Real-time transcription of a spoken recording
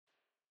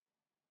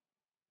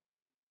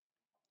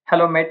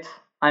Hello mates,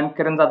 I'm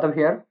Kiran Jadhav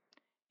here.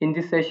 In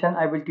this session,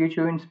 I will teach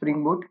you in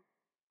Spring Boot,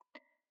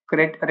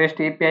 create REST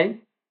API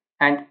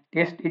and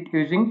test it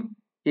using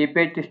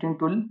API testing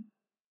tool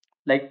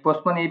like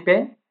Postman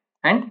API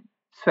and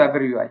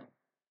Swagger UI.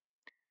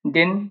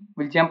 Then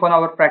we'll jump on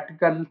our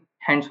practical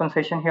hands-on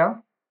session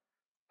here.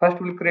 First,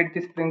 we'll create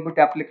the Spring Boot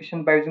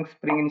application by using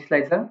Spring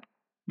Initializer.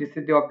 This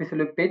is the official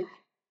web page.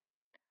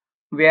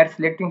 We are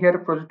selecting here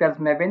project as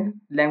Maven,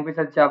 language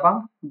as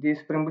Java. The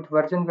Spring Boot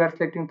version we are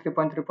selecting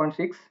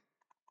 3.3.6.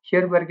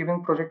 Here we are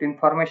giving project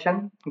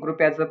information,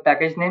 group as a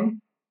package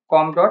name,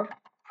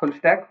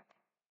 com.fullstack.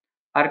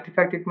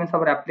 Artifact, it means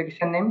our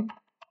application name,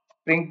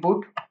 Spring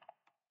Boot,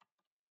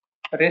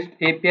 REST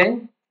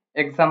API,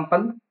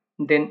 example,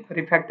 then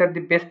refactor the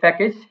base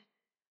package,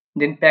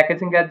 then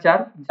packaging as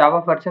jar,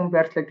 Java version we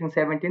are selecting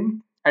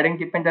 17, adding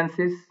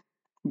dependencies,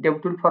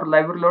 DevTool for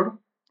live load,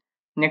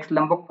 next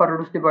Lombok for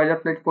reduce the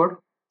boilerplate code,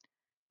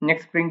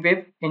 next Spring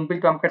Wave,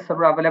 inbuilt Tomcat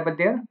server available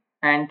there,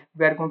 and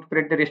we are going to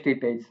create the REST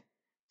APIs.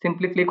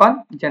 Simply click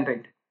on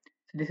generate.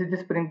 So this is the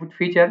Spring Boot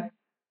feature.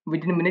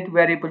 Within a minute, we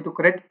are able to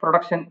create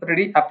production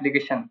ready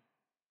application.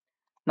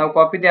 Now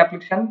copy the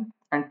application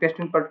and paste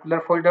in particular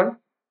folder.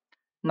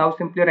 Now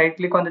simply right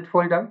click on that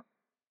folder,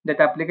 that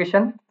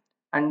application,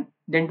 and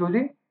then do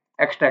the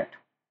extract.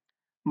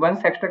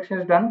 Once extraction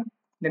is done,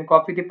 then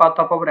copy the path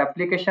of our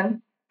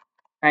application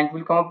and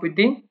we'll come up with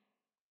the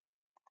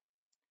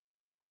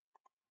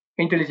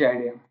IntelliJ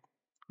IDEA.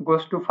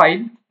 Goes to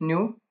file,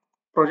 new,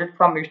 project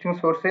from existing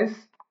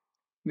sources.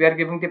 We are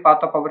giving the path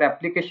of our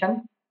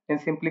application. Then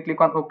simply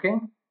click on OK.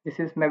 This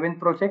is Maven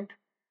project.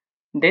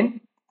 Then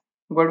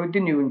go with the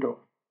new window.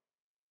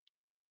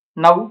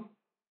 Now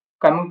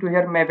coming to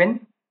here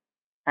Maven,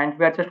 and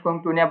we are just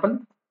going to enable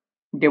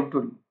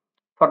DevTool.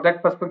 For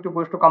that perspective,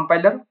 goes to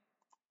compiler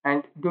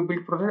and do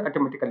build process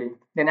automatically.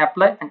 Then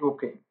apply and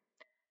OK.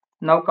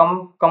 Now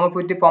come up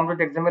with the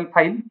form.xml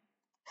file.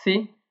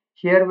 See,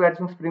 here we are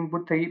using Spring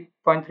Boot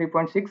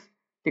 3.3.6.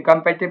 The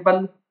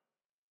compatible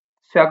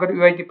Swagger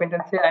UI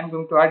dependency I am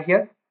going to add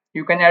here.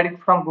 You can add it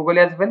from Google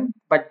as well,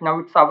 but now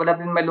it's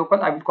available in my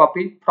local. I will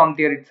copy it from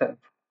there itself.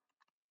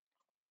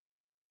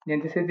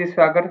 Then this is the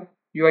Swagger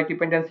UI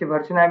dependency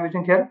version I am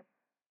using here.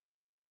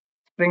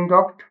 Spring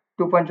Doc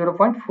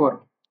 2.0.4.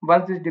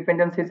 Once this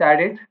dependency is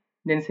added,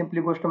 then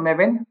simply goes to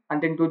Maven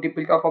and then do the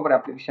build of our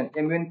application.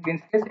 Maven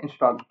clean space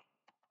install.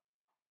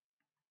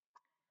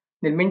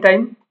 In the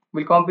meantime,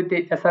 we'll come up with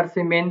the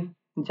src main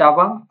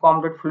java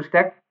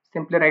com.fullstack.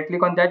 Simply right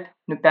click on that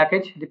new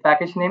package, the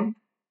package name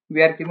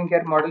we are giving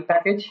here model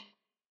package.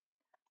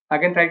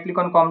 Again right click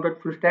on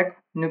com.fullstack,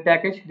 new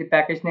package, the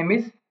package name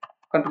is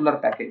controller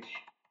package.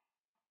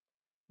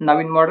 Now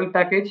in model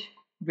package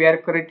we are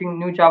creating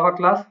new Java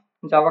class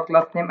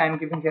name I am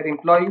giving here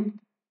employee,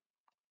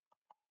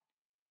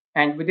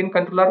 and within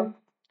controller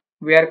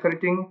we are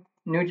creating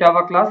new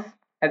Java class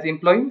as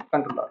employee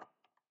controller.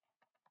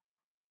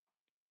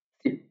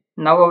 See,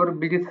 now our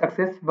build is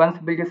success. Once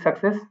build is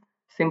success,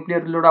 simply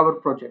reload our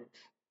projects.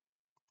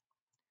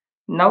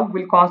 Now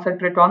we'll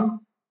concentrate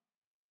on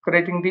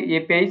creating the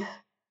APIs.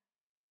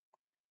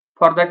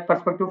 For that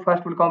perspective,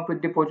 first we'll come up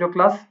with the Pojo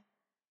class,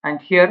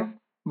 and here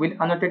we'll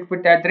annotate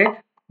with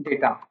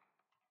 @data.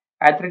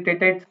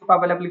 @data is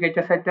available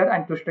data setter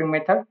and toString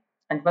method,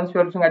 and once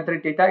you are using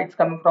 @data, it's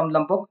coming from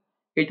Lombok.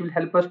 It will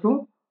help us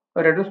to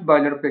reduce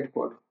boilerplate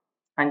code.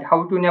 And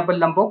how to enable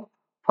Lombok?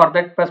 For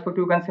that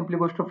perspective, you can simply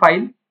go to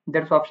file.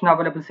 There's option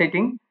available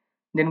setting,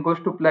 then goes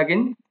to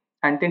plugin,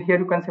 and then here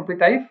you can simply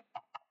type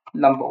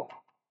Lombok.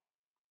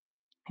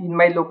 In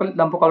my local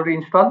Lombok already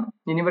installed.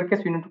 In your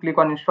case, you need to click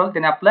on install,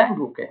 then apply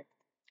and OK.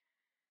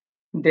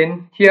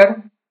 Then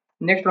here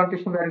next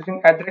notation we are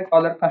using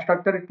 $$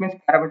 constructor, it means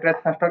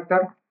parameterized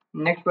constructor.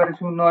 Next we are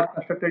using no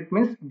constructor, it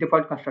means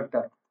default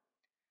constructor.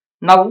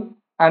 Now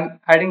I'm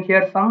adding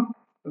here some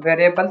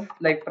variables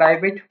like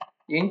private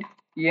int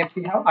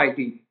emp have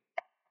id.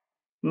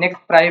 Next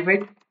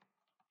private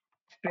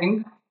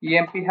string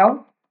emp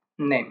have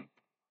name.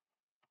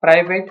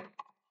 Private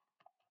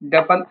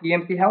double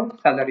emp have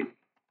salary.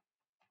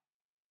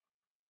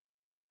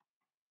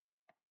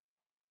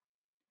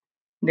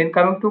 Then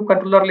coming to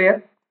controller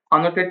layer,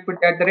 annotate with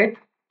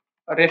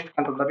 @REST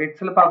controller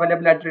itself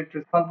available at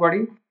response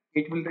body.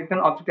 It will return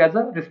object as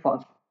a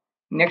response.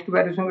 Next we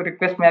are using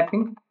request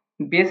mapping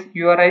base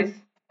URIs.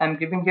 I am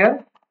giving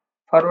here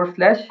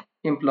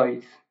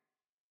 /employees.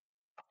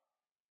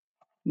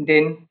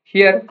 Then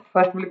here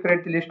first we'll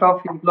create the list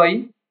of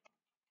employee.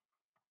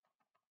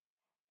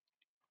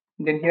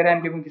 Then here I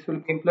am giving this will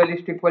be employee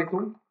list equal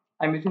to,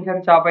 I am using here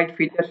Java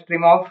feature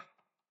stream of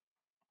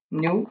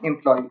new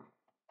employee.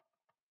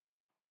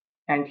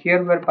 And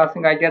here we are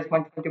passing ID as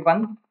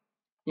 121.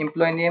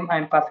 Employee name I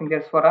am passing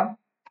here Swara,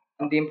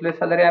 and the employee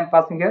salary I am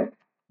passing here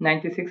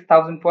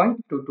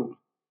 96,000.22.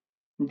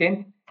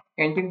 Then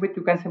ending with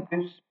you can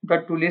simply use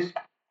 .toList.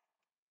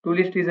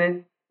 ToList is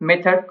a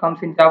method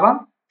comes in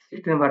Java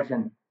 16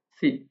 version.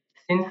 See,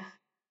 since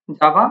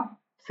Java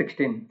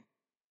 16.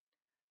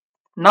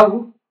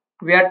 Now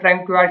we are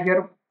trying to add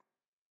here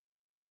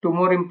two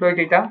more employee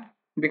data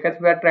because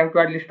we are trying to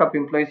add list of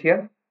employees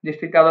here. This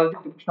it allows the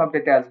duplication of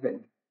data as well.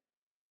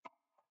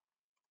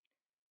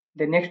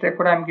 The next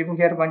record I am giving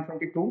here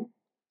 122,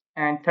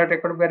 and third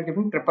record we are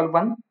giving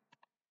 111.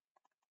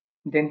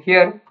 Then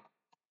here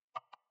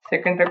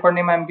second record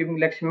name I am giving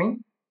Lakshmi,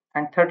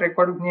 and third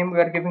record name we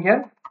are giving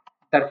here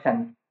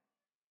Darshan.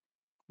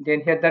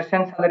 Then here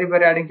Darshan salary we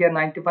are adding here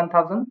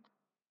 91,000,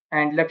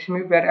 and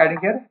Lakshmi we are adding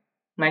here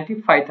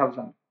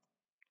 95,000.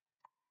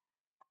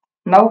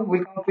 Now we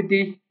come with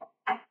the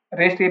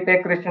REST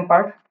API creation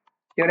part.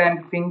 Here I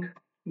am giving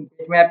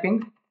get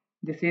mapping.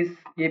 This is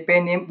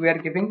API name we are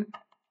giving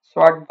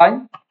sort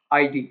by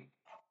ID.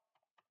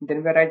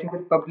 Then we are writing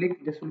with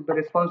public. This will be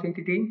response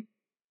entity.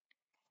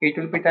 It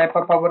will be type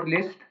of our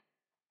list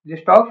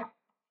of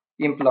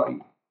employee.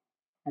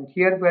 And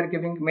here we are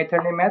giving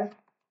method name as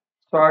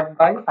sort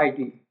by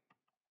ID.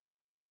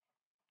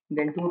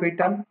 Then to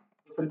return,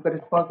 it will be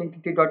response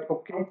entity dot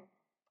okay.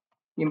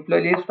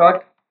 Employee list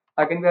dot,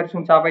 again we are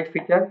using Java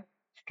feature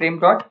stream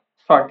dot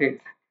sorted.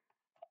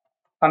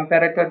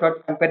 Comparator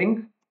dot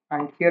comparing,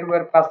 and here we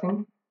are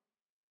passing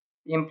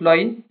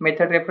employee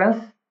method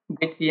reference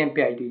get EMP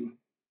ID.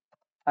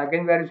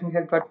 Again we are using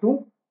here dot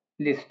to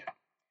list.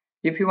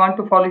 If you want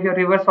to follow your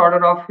reverse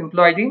order of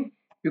employee ID,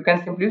 you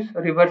can simply use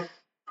reverse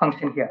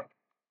function here.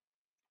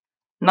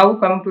 Now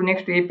coming to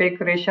next API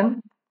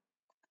creation,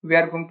 we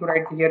are going to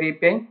write here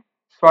API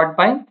sort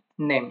by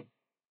name.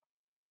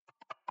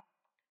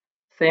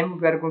 Same,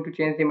 we are going to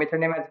change the method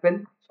name as well,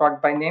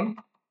 sort by name,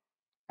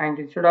 and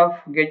instead of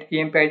get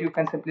EMP ID, you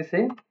can simply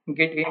say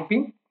get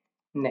EMP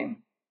name.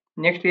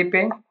 Next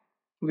API,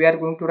 we are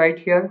going to write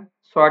here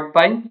sort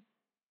by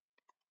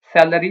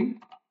salary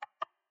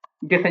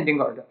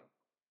descending order.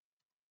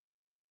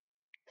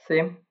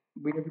 Same,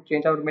 we need to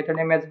change our method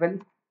name as well,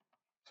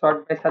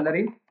 sort by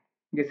salary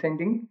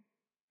descending,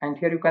 and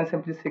here you can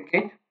simply say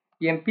get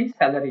EMP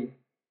salary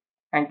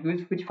and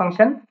use which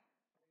function,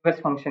 reverse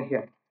function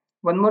here.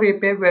 One more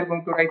API we are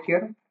going to write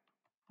here,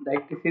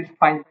 like this is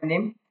find by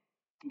name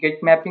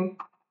get mapping.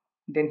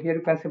 Then here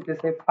you can simply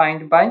say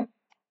find by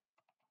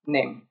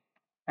name,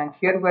 and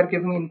here we are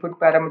giving input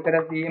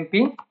parameter as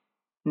EMP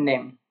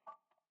name.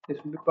 This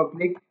will be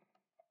public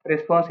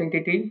response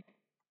entity.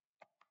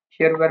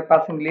 Here we are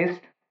passing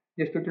list.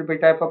 This will be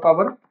type of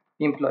our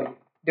employee.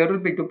 There will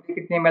be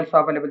duplicate name also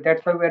available.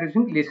 That's why we are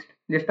using list.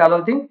 List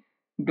allows the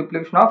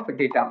duplication of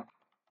data.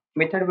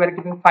 Method we are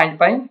giving find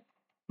by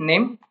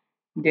name.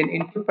 Then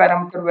input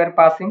parameter we are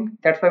passing.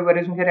 That's why we are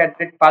using here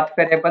address path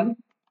variable.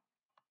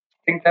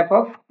 String type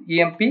of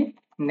EMP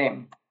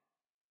name.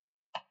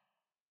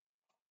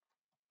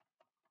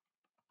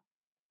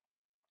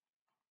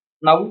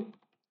 Now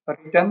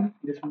return.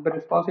 This will be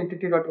response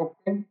entity dot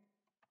open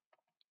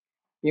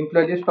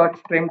employee list dot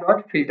stream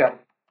dot filter.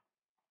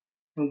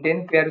 And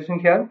then we are using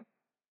here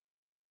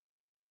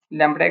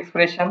lambda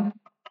expression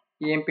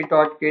emp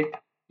dot get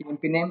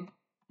emp name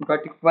dot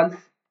equals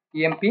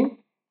emp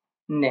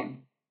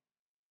name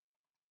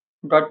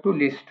dot to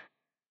list.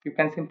 You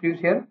can simply use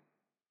here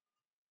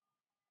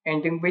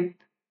ending with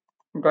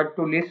dot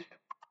to list.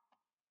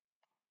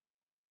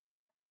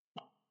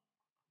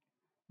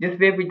 This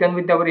way we done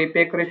with our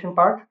API creation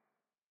part.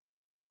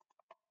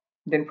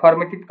 Then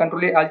format it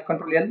Control A Alt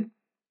Control L.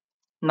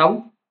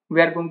 Now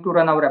we are going to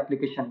run our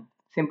application.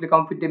 Simply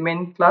come with the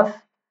main class.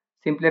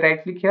 Simply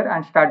right click here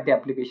and start the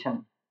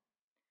application.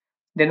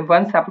 Then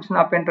once application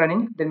up and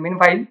running, then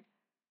meanwhile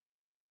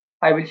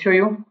I will show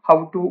you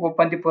how to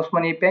open the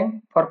Postman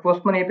API. For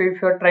Postman API,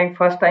 if you are trying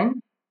first time,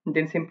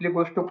 then simply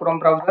goes to Chrome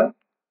browser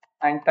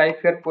and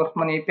type here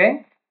Postman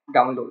API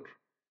download.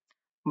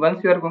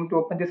 Once you are going to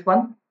open this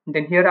one,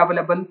 then here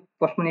available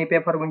Postman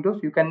API for Windows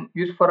you can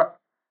use for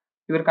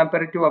your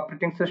comparative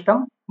operating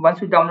system.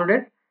 Once you download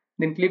it,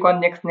 then click on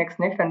next, next,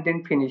 next, and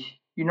then finish.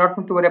 You not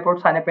need to worry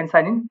about sign up and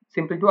sign in.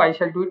 Simply do I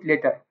shall do it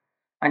later.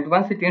 And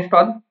once it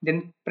install,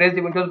 then press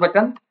the Windows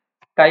button,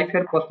 type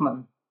here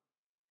Postman.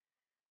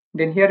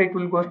 Then here it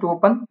will go to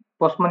open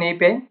Postman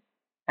API,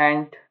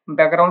 and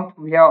background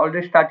we have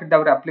already started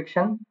our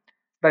application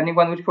running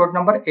on which port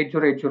number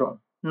 8080.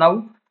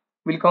 Now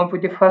we'll come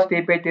with the first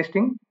API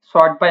testing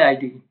sort by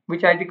ID.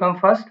 Which ID come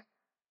first?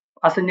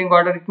 Ascending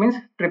order, it means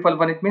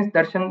 111. It means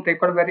Darshan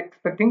record we are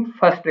expecting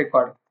first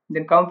record.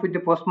 Then come with the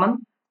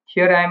Postman.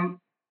 Here I am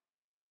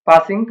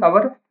passing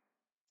our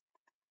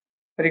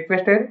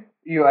requested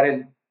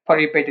URL for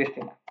API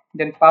testing.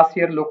 Then pass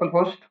here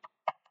localhost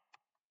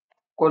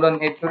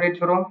colon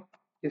 8080.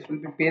 This will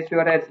be paste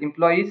here as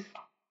employees,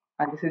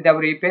 and this is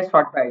our API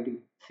sort by ID.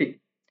 See,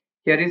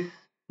 here is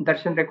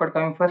Darshan record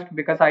coming first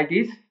because ID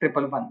is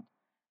 111.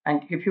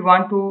 And if you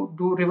want to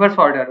do reverse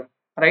order,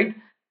 right,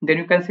 then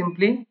you can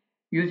simply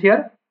use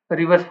here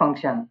reverse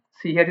function.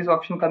 See, here is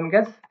option coming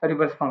as a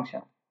reverse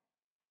function.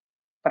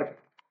 Perfect.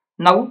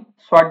 Now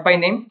sort by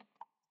name,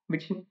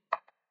 which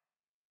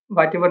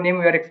whatever name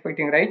we are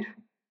expecting, right?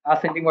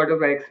 Ascending order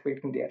we are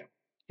expecting there.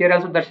 Here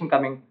also Darshan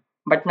coming.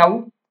 But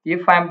now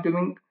if I am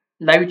doing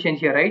live change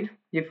here, right?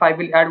 If I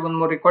will add one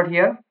more record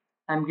here,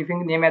 I am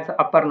giving name as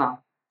Aparna.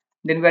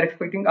 Then we are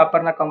expecting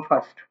Aparna come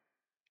first.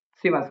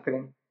 See one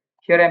screen.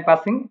 Here I am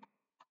passing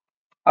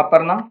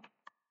Aparna.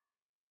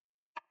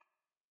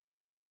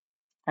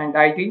 and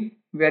ID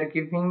we are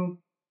giving,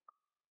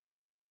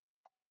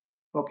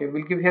 okay,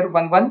 we'll give here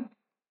 110,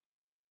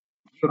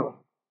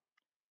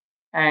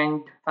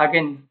 and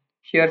again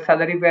here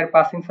salary we are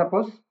passing,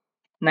 suppose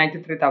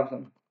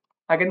 93,000.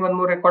 Again one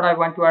more record I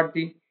want to add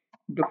the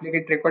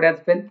duplicate record as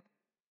well.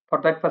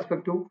 For that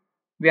perspective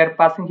we are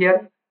passing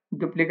here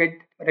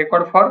duplicate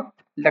record for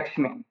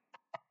Lakshmi.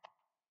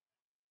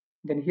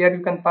 Then here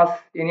you can pass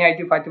any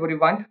ID whatever you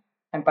want.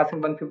 I'm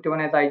passing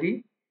 151 as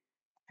ID,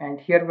 and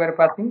here we are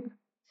passing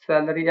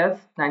salary as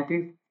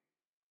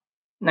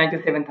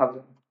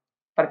 97,000.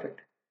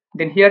 Perfect.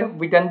 Then here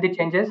we done the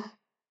changes.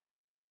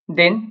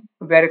 Then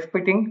we are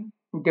expecting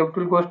dev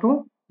tool goes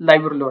to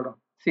library load.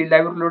 See,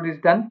 library load is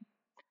done.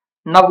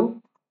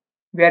 Now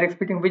we are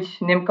expecting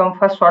which name come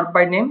first, sort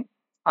by name,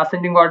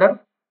 ascending order.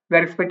 We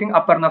are expecting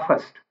Aparna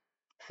first.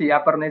 See,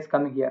 Aparna is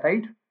coming here,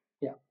 right?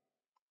 Yeah,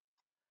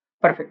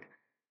 perfect.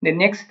 The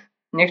next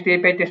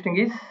API testing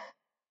is,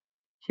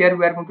 here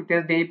we are going to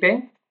test the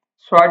API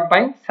sort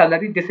by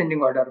salary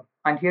descending order,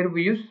 and here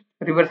we use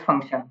reverse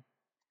function.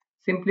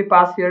 Simply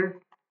pass your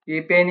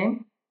API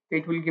name,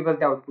 it will give us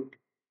the output.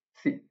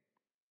 See,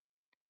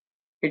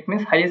 it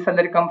means highest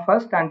salary come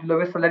first and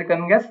lowest salary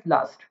coming as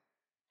last.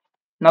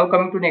 Now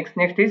coming to next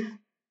is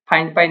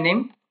find by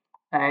name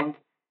and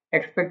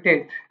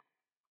expected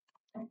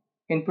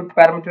input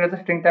parameter as a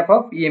string type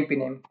of EMP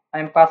name. I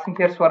am passing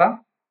here Swara,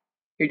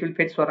 it will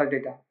fetch Swara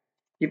data.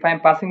 If I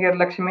am passing here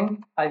Lakshmi,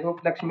 I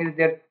hope Lakshmi is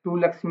there, two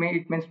Lakshmi,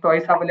 it means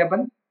twice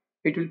available,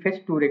 it will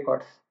fetch two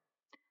records.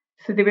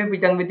 This is the way we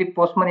done with the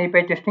Postman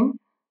API testing.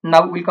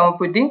 Now we'll come up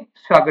with the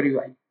Swagger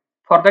UI.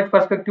 For that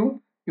perspective,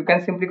 you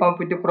can simply come up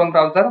with the Chrome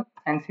browser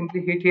and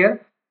simply hit here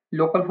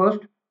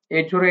localhost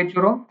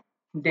 8080.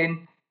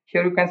 Then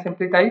here you can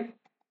simply type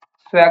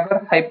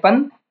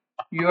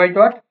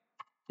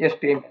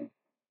swagger-ui.html.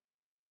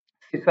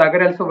 See,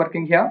 Swagger also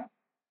working here.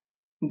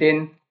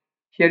 Then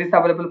here is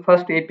available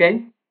first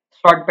API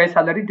sort by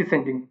salary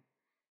descending.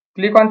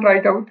 Click on try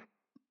it out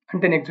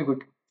and then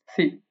execute.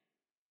 See,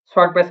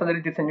 sort by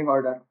salary descending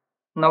order.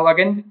 Now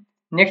again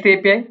next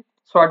API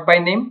sort by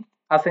name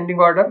ascending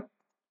order.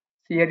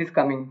 See, here is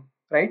coming,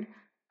 right?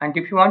 And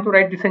if you want to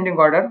write descending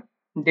order,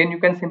 then you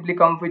can simply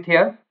come with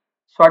here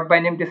sort by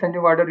name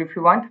descending order. If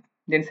you want,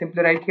 then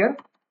simply write here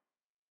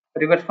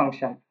reverse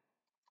function.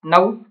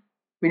 Now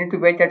we need to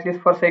wait at least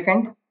for a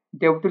second.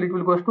 Dev tool, it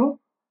will goes to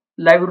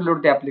live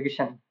reload the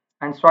application,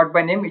 and sort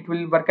by name it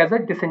will work as a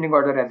descending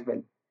order as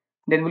well.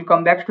 Then we'll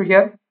come back to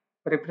here,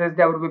 refresh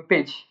our web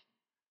page,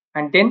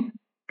 and then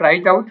try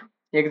it out,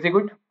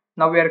 execute.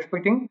 Now we are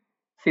expecting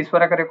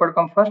Siswaraka record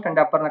come first and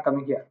Aparna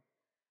coming here.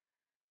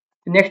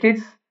 Next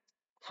is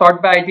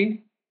sort by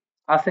ID,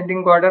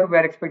 ascending order we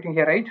are expecting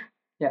here, right?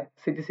 Yeah,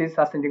 see, this is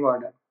ascending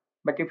order.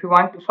 But if you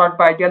want to sort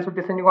by ID also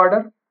descending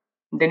order,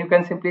 then you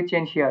can simply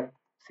change here.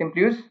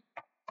 Simply use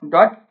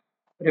dot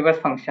reverse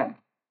function.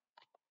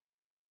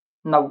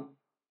 Now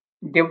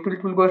dev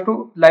tool goes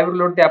to live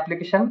reload the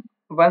application.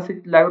 Once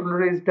it live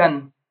reload is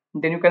done,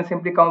 then you can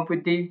simply come up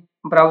with the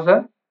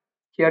browser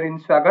here in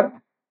Swagger.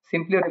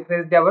 Simply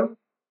refresh our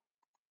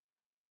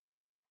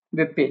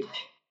web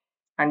page,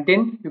 and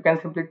then you can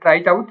simply try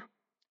it out.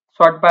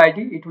 Sort by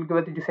ID, it will give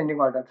us the descending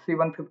order. See,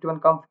 151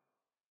 comes,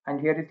 and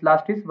here is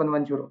last is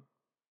 110.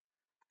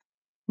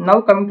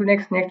 Now coming to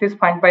next is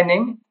find by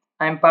name.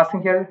 I am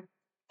passing here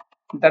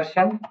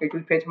Darshan, it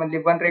will fetch only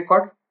one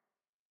record.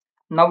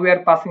 Now we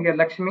are passing here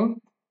Lakshmi,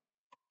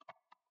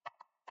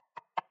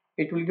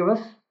 it will give us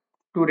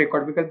two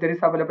record because there is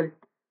available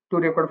two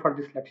record for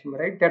this Lakshmi,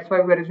 right? That's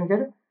why we are using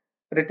here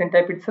return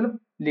type itself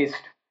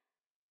list.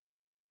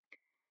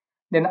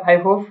 Then I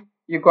hope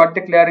you got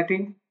the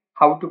clarity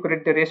how to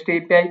create the REST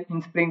API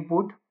in Spring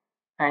Boot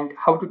and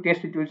how to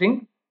test it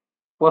using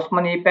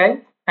Postman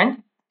API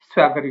and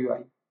Swagger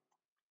UI.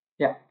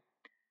 Yeah.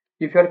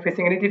 If you are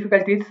facing any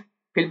difficulties,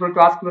 feel free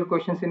to ask your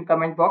questions in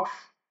comment box.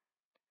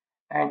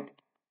 And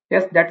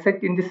yes, that's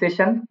it in this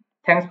session.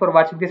 Thanks for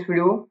watching this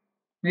video.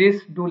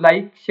 Please do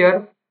like,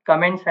 share,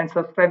 comments and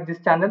subscribe this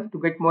channel to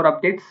get more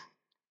updates,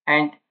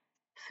 and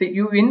see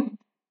you in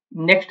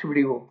next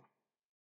video.